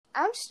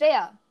I'm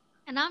Shreya.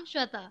 And I'm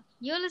Shweta.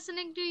 You're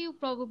listening to You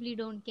Probably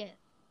Don't Care.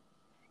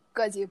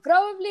 Because you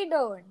probably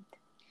don't.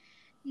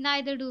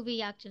 Neither do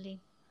we actually.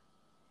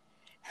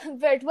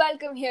 But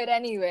welcome here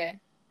anyway.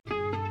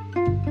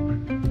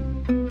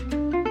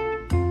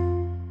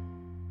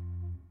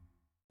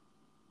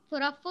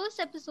 For our first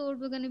episode,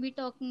 we're going to be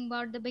talking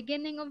about the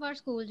beginning of our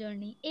school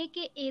journey,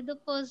 aka the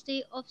first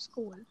day of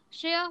school.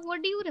 Shreya,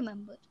 what do you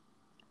remember?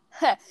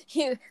 I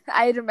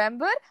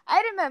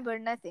remember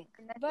nothing.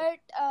 But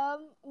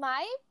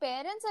my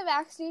parents have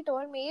actually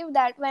told me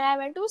that when I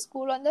went to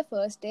school on the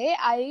first day,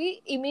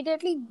 I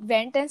immediately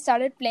went and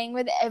started playing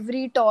with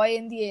every toy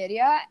in the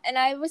area, and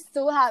I was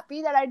so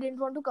happy that I didn't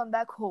want to come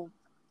back home.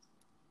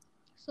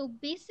 So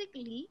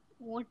basically,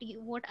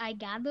 what I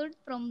gathered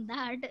from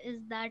that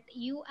is that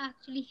you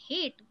actually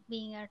hate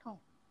being at home.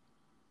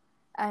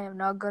 I am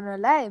not gonna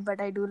lie,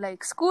 but I do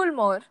like school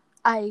more.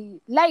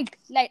 I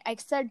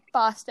said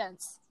past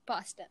tense.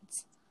 Past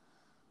tense.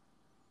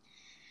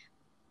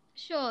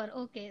 Sure,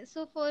 okay.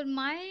 So from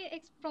my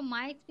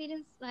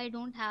experience, I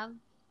don't have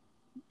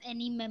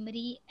any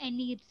memory,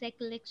 any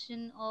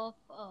recollection of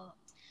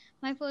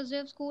my first day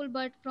of school,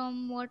 but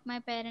from what my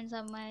parents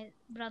or my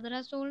brother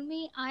has told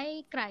me,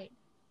 I cried.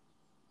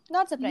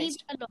 Not Maybe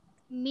surprised. a lot,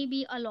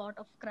 maybe a lot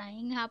of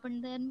crying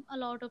happened then, a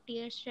lot of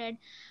tears shed.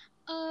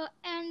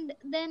 And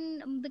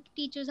then the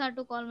teachers had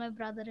to call my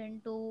brother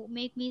in to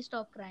make me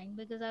stop crying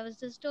because I was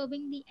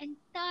disturbing the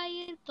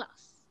entire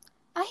class.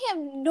 I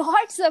am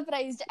not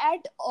surprised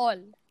at all.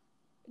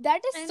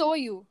 That is And so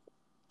you.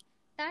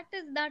 that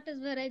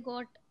is where I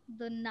got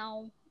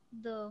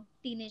the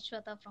teenage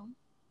Shweta from.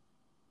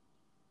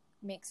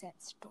 Makes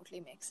sense.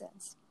 Totally makes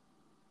sense.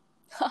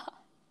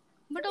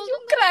 But also You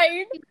I'm kind of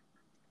cried. confused.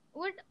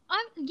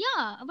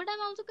 But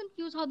I'm also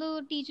confused how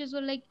the teachers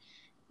were like,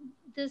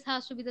 this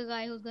has to be the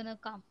guy who's gonna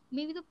come.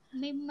 Maybe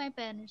my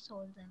parents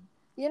told them.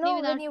 You Maybe know,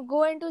 when that you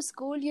go into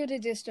school, you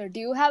register. Do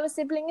you have a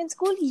sibling in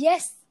school?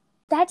 Yes.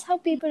 That's how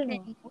people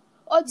know. no,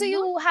 Also, not.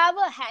 you have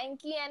a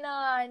hanky and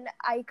an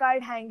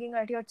iCard hanging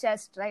at your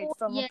chest, right? Oh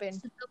From a yes,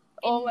 pin. the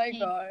Oh pin my thing.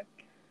 god.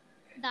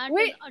 That is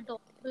Wait,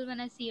 adorable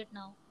when I see it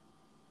now.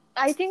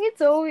 I think it's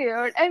so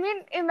weird. I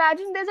mean,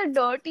 imagine there's a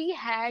dirty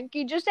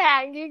hanky just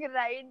hanging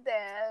right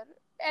there.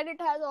 And it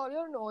has all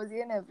your nosy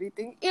and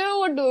everything.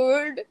 Ew,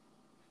 dude.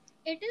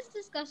 It is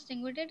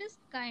disgusting, but it is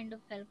kind of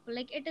helpful.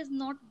 Like it is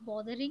not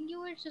bothering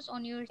you. It's just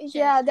on your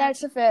Yeah, chest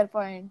that's hanging. a fair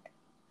point.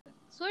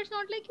 So it's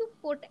not like you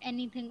put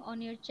anything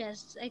on your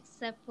chest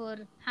except for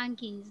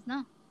hankies,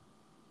 na?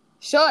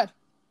 Sure.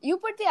 You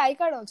put the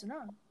iCard also,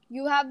 no?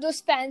 You have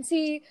those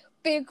fancy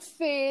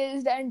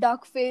pig-faced and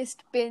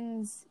duck-faced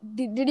pins.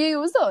 Did you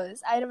use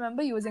those? I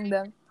remember using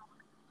them.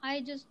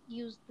 I just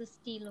used the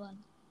steel one.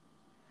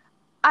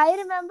 I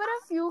remember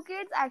a few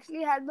kids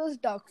actually had those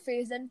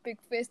duck-faced and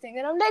pig-faced things.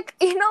 And I'm like,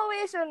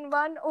 Innovation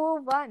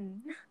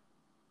 101.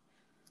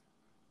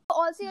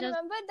 Also, you Just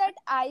remember that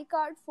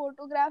iCard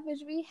photograph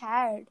which we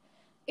had?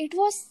 It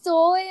was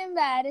so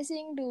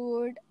embarrassing,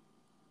 dude.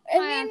 I I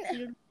mean,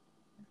 actually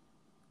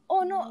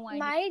oh no, no idea.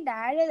 my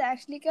dad has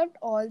actually kept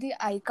all the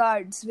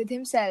iCards with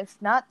himself.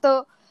 Not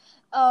so,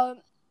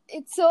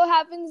 it so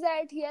happens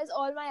that he has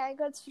all my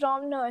iCards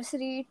from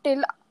nursery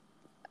till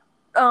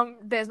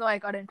there's no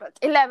iCard in 12th,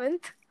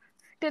 11th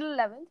till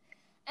 11th,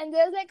 and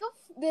there's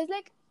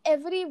like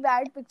every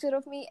bad picture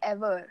of me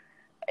ever.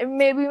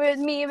 Maybe with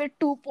me with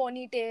two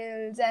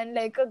ponytails and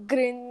like a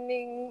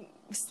grinning,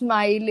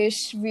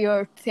 smilish,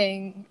 weird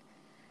thing.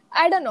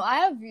 I don't know. I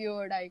have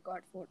weird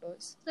iCard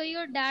photos. So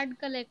your dad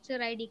collects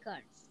your ID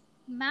cards.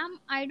 Ma'am,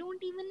 I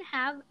don't even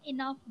have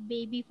enough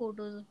baby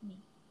photos of me.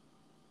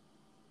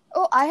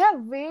 Oh, I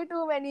have way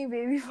too many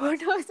baby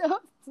photos of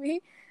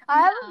me.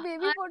 I have a Yeah,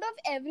 baby photo of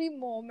every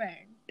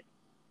moment.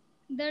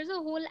 there's a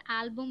whole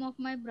album of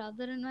my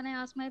brother, and when I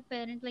ask my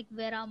parents like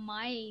where are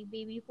my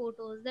baby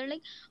photos, they're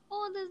like,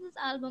 oh, there's this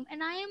album,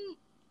 and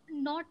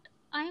not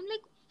I am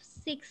like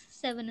 6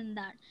 7 in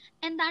that,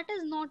 and that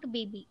is not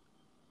baby.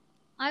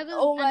 I was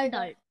Oh an my god.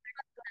 adult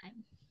at the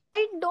time.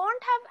 I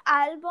don't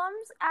have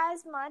albums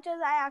as much as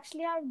I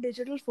actually have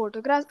digital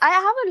photographs. I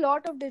have a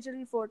lot of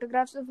digital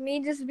photographs of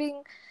me just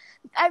being.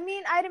 I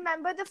mean, I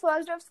remember the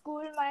first day of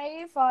school,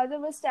 my father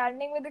was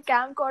standing with a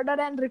camcorder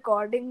and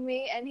recording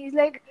me, and he's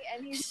like,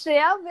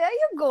 Shreya, where are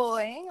you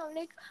going? I'm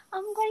like,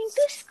 I'm going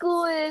to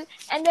school.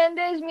 And then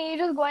there's me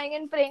just going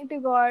and praying to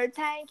God,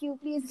 thank you,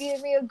 please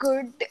give me a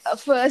good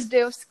first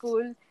day of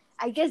school.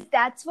 I guess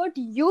that's what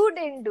you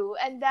didn't do,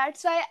 and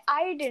that's why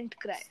I didn't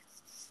cry.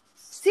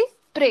 See?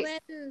 Pray.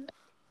 Well,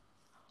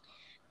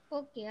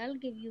 okay, I'll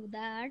give you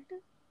that.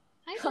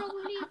 I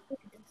probably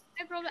did.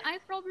 I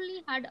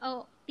probably had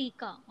a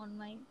tika on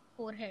my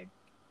forehead.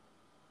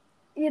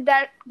 Yeah,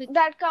 Bec-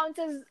 that counts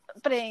as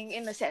praying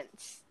in a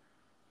sense.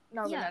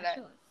 Not gonna yeah, lie.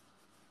 sure.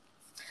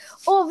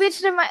 Oh,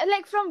 which remind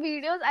like from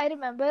videos I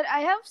remember,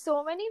 I have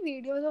so many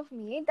videos of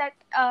me that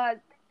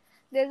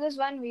there's this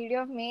one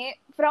video of me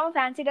from a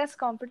fancy dress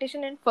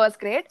competition in first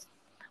grade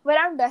where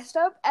I'm dressed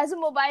up as a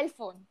mobile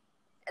phone.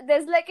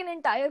 There's like an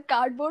entire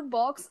cardboard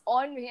box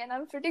on me, and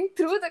I'm fitting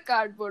through the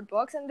cardboard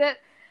box, and there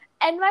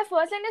And my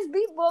first line is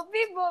beep boop,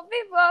 beep boop,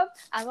 beep boop.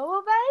 I'm a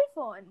mobile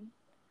phone.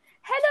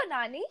 Hello,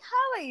 Nani.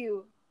 How are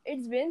you?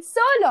 It's been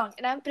so long.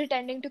 And I'm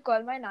pretending to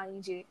call my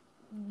Nani Ji,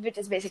 which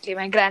is basically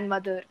my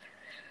grandmother.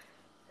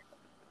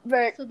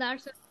 But So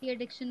that's how the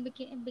addiction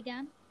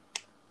began.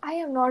 I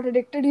am not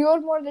addicted. You're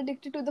more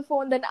addicted to the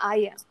phone than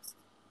I am.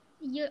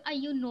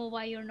 You know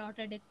why you're not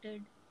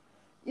addicted.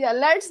 Yeah,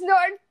 let's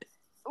not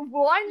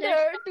wander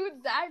Let's not to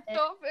that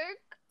topic.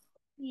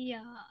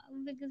 Yeah,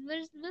 because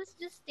we'll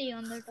just stay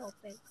on the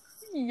topic.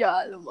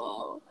 Yeah,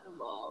 wow.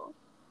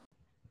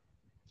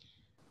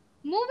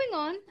 Moving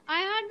on, I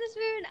had this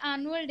weird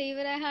annual day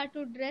where I had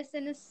to dress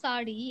in a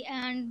sari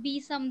and be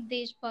some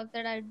Deshbhakt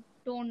that I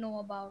don't know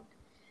about.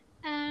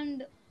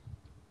 And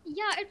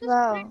yeah, it was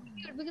pretty Wow.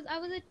 weird because I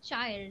was a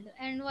child.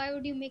 And why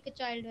would you make a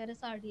child wear a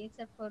sari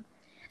except for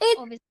It,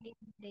 obviously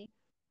day?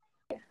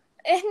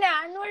 in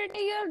annual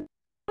day, you're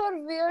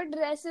for weird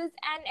dresses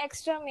and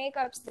extra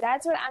makeups.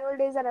 That's what annual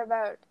days are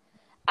about.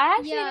 I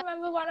actually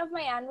remember one of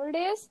my annual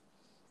days.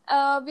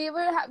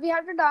 We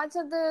had to dance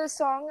at the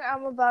song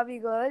 "I'm a Barbie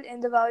Girl" in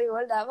the Barbie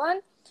World, that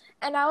one,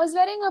 and I was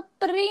wearing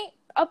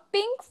a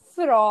pink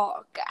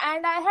frock,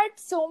 and I had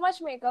so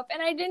much makeup,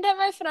 and I didn't have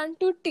my front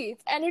two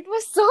teeth, and it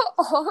was so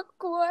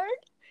awkward.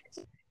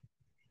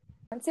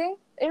 Dancing,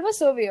 it was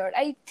so weird.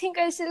 I think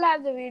I still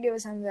have the video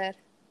somewhere.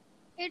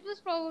 It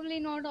was probably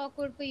not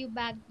awkward for you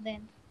back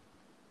then.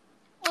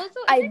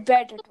 Also, I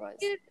bet it was.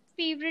 Your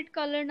favorite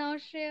color now,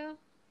 Shreya?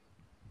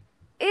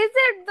 Is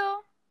it though?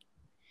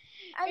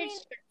 I mean,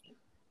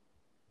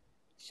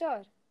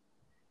 sure.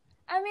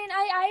 I mean,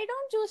 I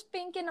don't choose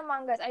pink in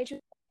Among Us. I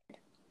choose red.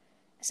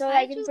 So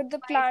I can put the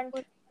plant.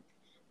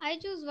 I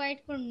choose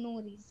white for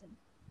no reason.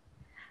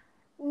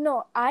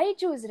 No, I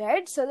choose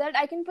red so that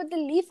I can put the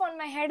leaf on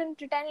my head and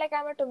pretend like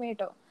I'm a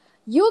tomato.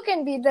 You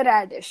can be the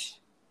radish.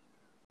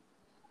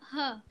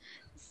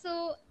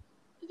 So,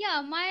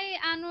 yeah, my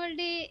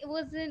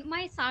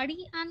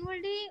sari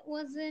annual day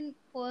was in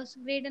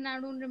first grade, and I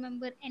don't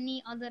remember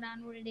any other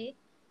annual day.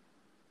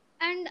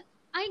 And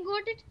I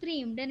got it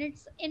framed, and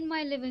it's in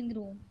my living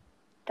room.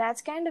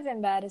 That's kind of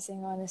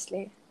embarrassing,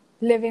 honestly.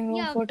 Living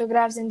room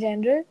photographs in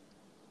general.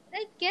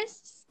 Like,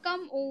 guests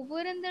come over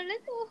and they're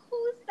like, "Oh,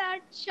 who's that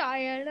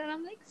child?" And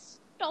I'm like,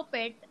 "Stop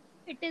it!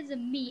 It is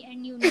me,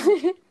 and you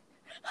know."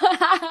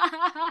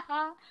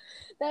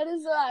 That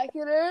is so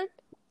accurate.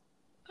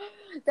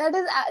 That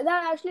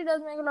actually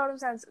does make a lot of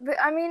sense.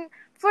 I mean,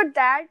 for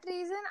that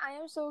reason, I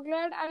am so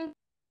glad I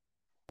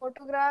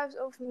photographs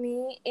of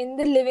me in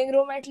the living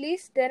room. At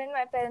least they're in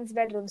my parents'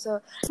 bedroom,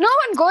 so no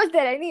one goes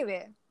there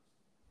anyway.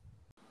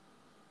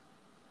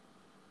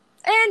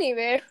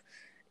 Anyway,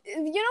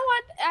 you know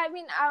what? I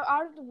mean,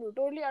 out of the blue,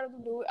 totally out of the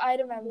blue, I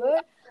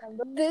remember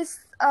this.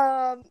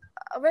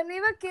 When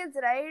we were kids,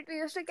 right? We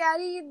used to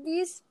carry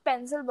these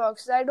pencil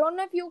boxes. I don't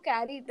know if you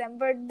carried them,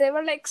 but they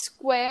were like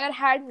square,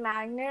 had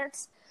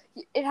magnets.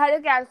 It had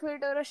a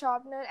calculator, a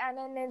sharpener, and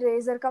an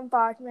eraser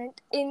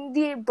compartment in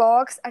the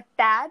box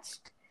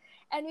attached.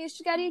 And we used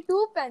to carry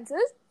 2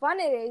 pencils, 1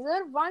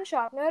 eraser, 1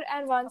 sharpener,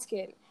 and 1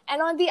 scale.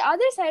 And on the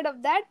other side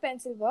of that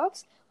pencil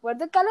box were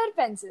the color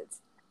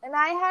pencils. And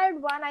I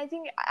had one, I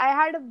think I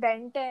had a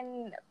Ben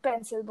 10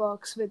 pencil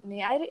box with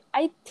me.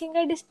 I think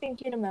I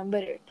distinctly remember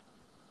it.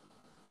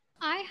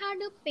 I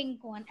had a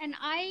pink one, and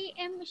I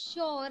am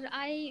sure,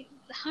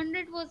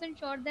 100%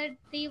 sure that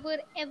they were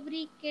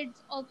every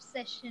kid's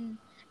obsession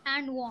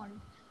and want.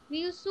 We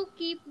used to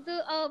keep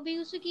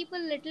a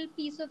little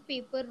piece of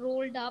paper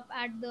rolled up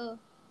at the.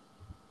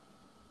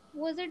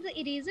 Was it the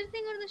eraser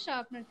thing or the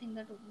sharpener thing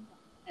that opened up?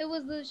 It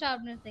was the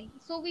sharpener thing.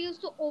 So we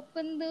used to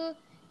open the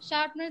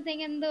sharpener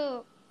thing, and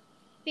the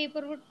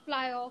paper would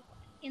fly off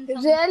in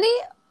some.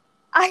 Really?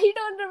 I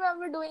don't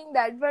remember doing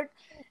that, but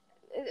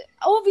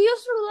we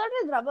used to do that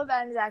with rubber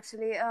bands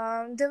actually.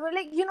 They were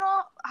like, you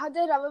know how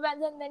the rubber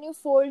bands, and then you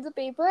fold the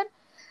paper,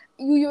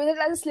 you use it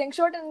as a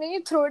slingshot, and then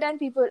you throw it at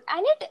people,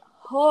 and it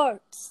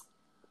hurts.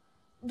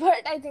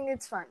 But I think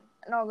it's fun.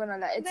 Not gonna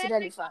lie, it's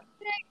really fun.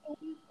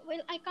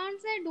 I can't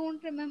say I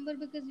don't remember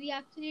because we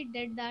actually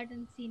did that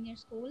in senior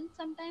school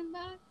sometime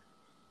back.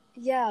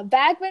 Yeah,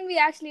 back when we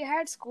actually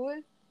had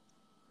school.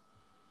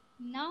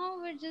 Now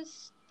we're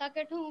just stuck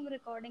at home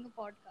recording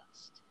a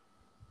podcast.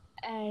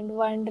 And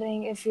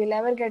wondering if you'll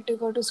ever get to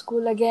go to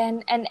school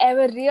again and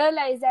ever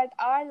realize that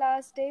our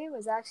last day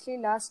was actually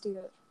last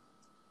year.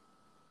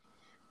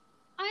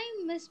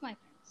 I miss my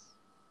friends.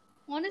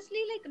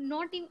 Honestly, like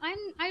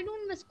I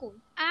don't miss school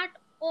at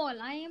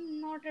all. I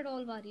am not at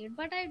all worried,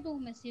 but I do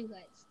miss you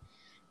guys.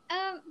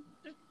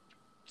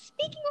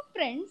 Speaking of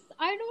friends,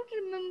 I don't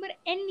remember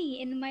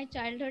any in my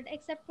childhood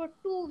except for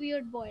 2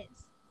 weird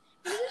boys.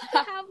 I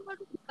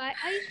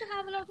used to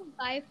have a lot of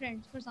guy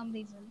friends for some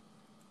reason.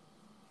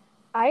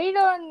 I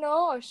don't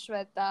know,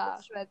 Shweta.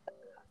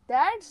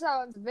 That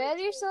sounds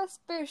very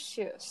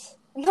suspicious.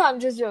 No, I'm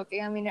just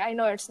joking. I mean, I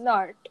know it's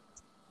not.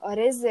 Or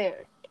is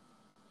it?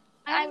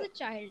 I was a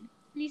child.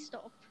 Please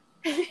stop.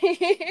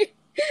 I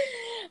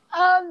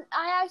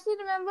actually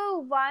remember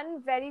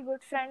one very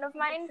good friend of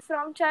mine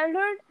from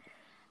childhood.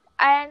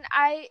 And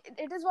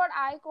it is what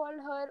I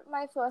called her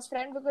my first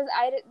friend, because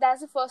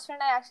that's the first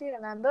friend I actually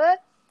remember.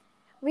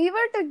 We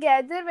were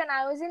together when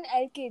I was in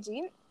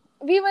LKG.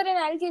 We were in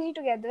LKG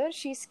together.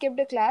 She skipped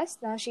a class.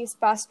 Now she's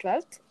past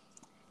 12th.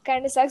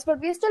 Kind of sucks, but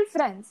we're still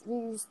friends.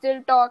 We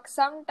still talk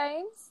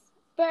sometimes.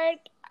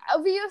 But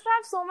we used to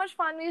have so much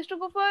fun. We used to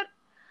go for...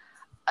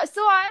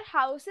 So our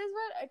houses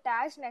were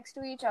attached next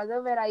to each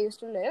other where I used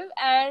to live.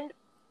 And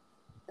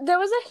there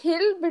was a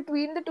hill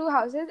between the two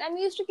houses. And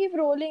we used to keep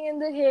rolling in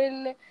the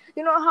hill.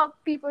 You know how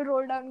people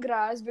roll down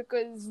grass,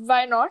 because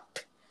why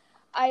not?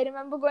 I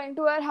remember going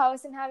to her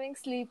house and having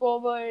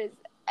sleepovers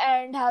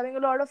and having a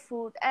lot of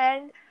food.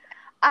 And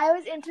I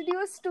was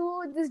introduced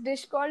to this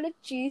dish called a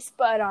cheese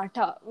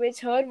paratha,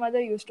 which her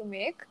mother used to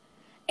make.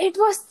 It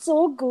was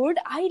so good.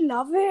 I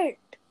love it.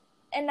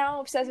 And now I'm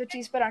obsessed with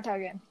cheese paratha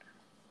again.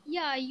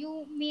 Yeah,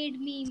 you made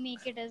me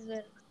make it as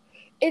well.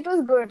 It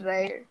was good,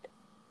 right?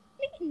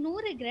 Like, no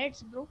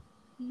regrets, bro.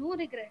 No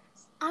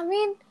regrets. I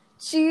mean,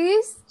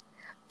 cheese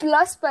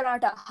plus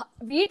paratha.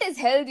 Wheat is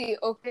healthy,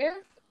 okay?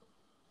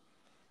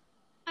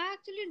 I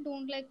actually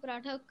don't like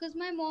paratha because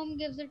my mom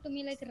gives it to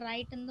me like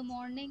right in the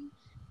morning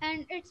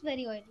and it's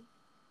very oily.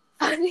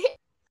 I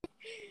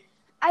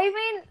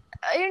mean,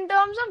 in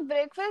terms of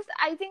breakfast,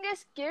 I think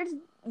as kids,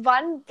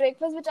 one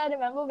breakfast which I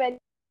remember very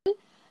well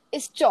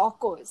is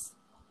chocos.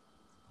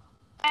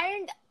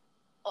 And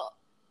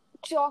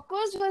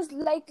chocos was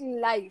like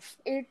life.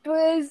 It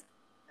was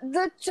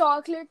the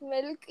chocolate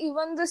milk,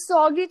 even the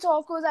soggy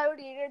chocos, I would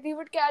eat it. We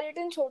would carry it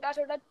in chota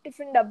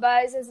tiffin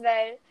dabbas as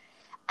well.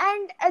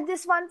 And at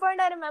this one point,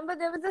 I remember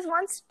there was this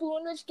one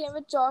spoon which came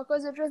with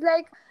chocos. It was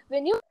like,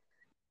 when you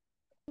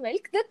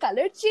milk, the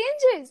color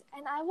changes.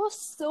 And I was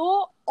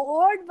so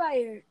awed by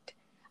it.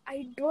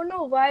 I don't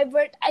know why,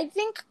 but I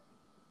think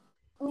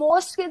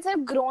most kids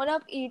have grown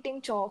up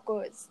eating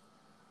chocos.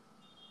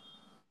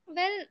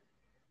 Well,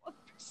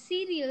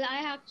 cereal, I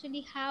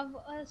actually have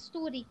a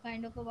story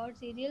kind of about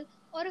cereal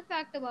or a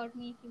fact about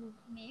me if you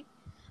may.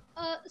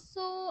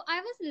 So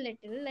I was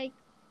little, like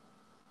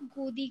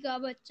Godi ka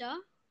bacha,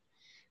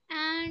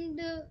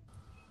 and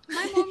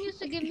my mom used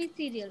to give me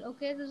cereal.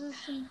 Okay, this is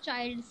some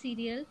child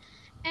cereal,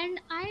 and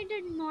I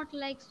did not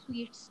like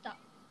sweet stuff.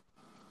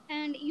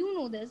 And you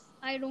know this,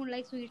 I don't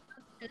like sweet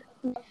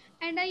stuff.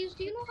 And I used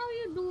to, you know how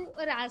you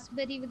do a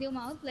raspberry with your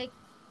mouth, like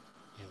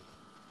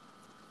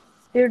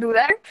You do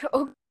that?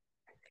 Okay.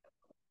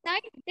 I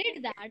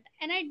did that,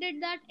 and I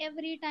did that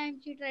every time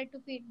she tried to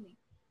feed me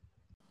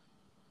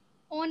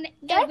on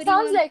That sounds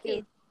everyone's like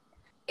stage.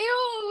 you.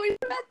 Ew,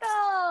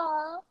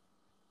 Shweta.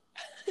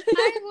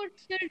 I would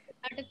still do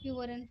that if you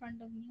were in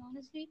front of me.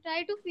 Honestly,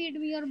 try to feed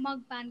me your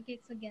mug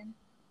pancakes again.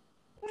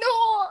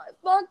 No,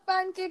 mug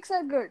pancakes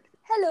are good.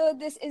 Hello,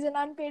 this is an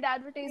unpaid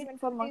advertisement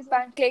for mug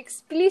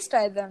pancakes. Please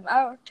try them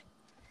out.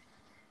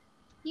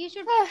 You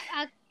should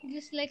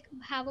just like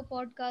have a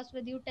podcast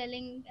with you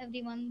telling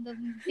everyone the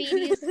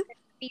various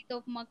recipes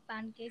of mug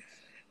pancakes.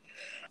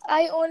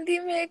 I only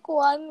make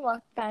one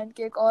mug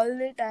pancake all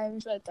the time,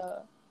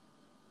 Shweta.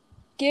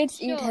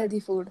 Kids eat Sure, healthy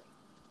food.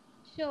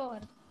 sure.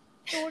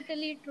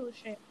 Totally true,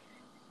 Shrey.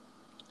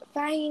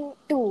 Fine,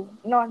 two,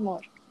 not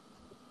more.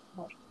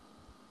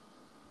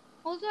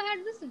 Also, I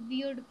had this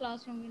weird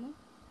classroom,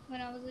 when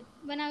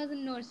I was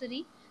in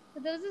nursery. So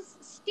there was this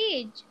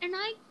stage, and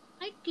I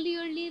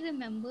clearly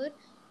remember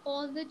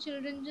all the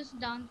children just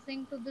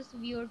dancing to this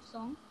weird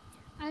song.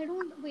 I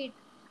don't wait.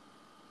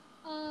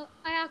 I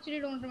actually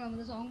don't remember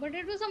the song, but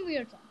it was some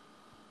weird song.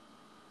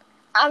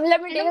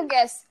 Let me And take a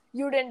guess.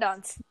 You didn't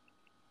dance.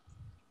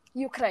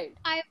 You cried.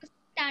 I was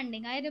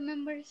standing. I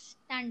remember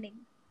standing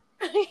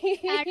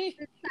at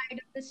the side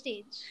of the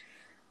stage.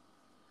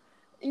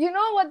 You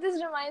know what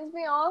this reminds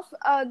me of?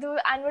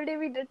 The annual day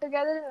we did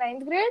together in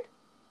 9th grade.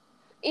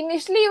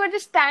 Initially, you were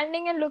just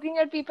standing and looking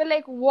at people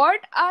like,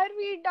 what are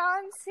we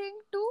dancing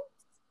to?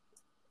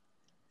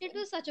 It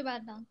was such a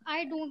bad dance.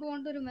 I don't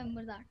want to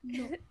remember that.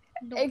 No,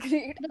 no.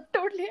 Agreed. The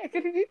Totally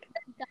agreed.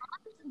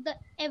 dance, the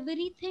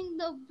everything,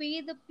 the way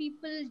the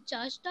people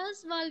judged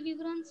us while we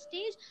were on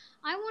stage,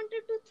 I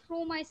wanted to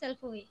throw myself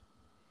away.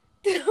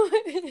 I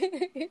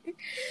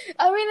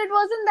mean, it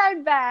wasn't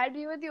that bad.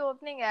 We were the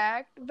opening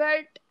act,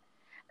 but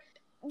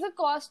the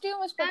costume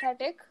was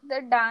pathetic.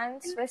 The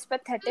dance And was it was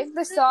pathetic.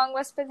 The song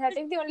was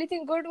pathetic. The only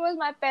thing good was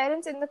my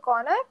parents in the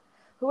corner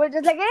who were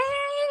just like, hey,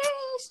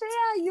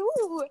 Shreya, you.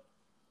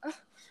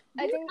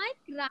 I dude, think, I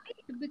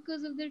cried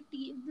because of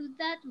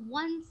that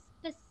one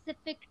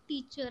specific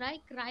teacher. I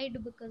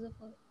cried because of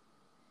her.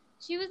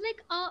 She was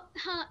like,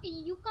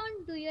 you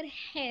can't do your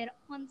hair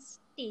on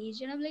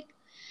stage. And I'm like,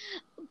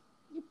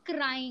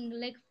 crying,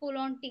 like full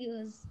on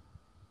tears.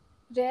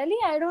 really?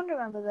 I don't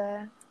remember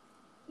that.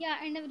 Yeah,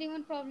 and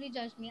everyone probably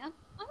judged me. I'm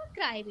a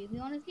crybaby,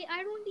 honestly.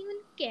 I don't even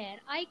care.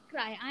 I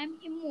cry. I'm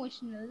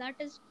emotional. That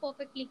is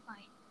perfectly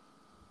fine.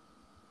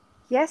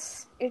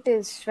 Yes, it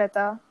is,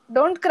 Shweta.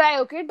 Don't cry,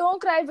 okay? Don't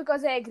cry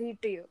because I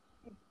agreed to you.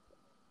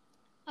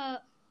 Uh,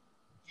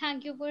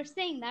 Thank you for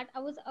saying that. I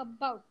was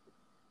about to.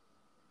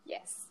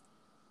 Yes.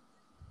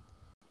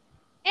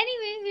 Anyway.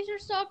 Anyway, we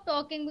should stop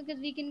talking because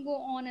we can go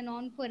on and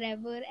on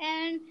forever.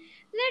 And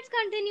let's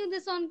continue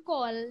this on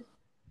call.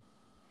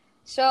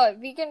 Sure,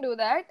 we can do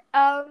that.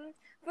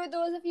 For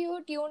those of you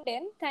who tuned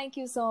in, thank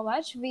you so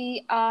much.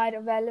 We are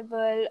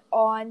available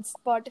on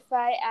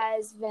Spotify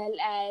as well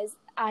as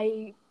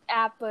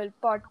Apple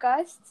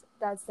Podcasts.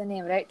 That's the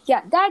name, right?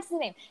 Yeah, that's the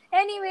name.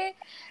 Anyway,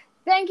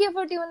 thank you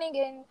for tuning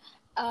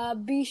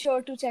in. Be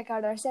sure to check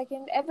out our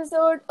second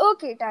episode.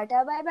 Okay,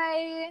 tata, bye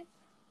bye.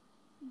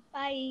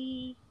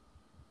 Bye.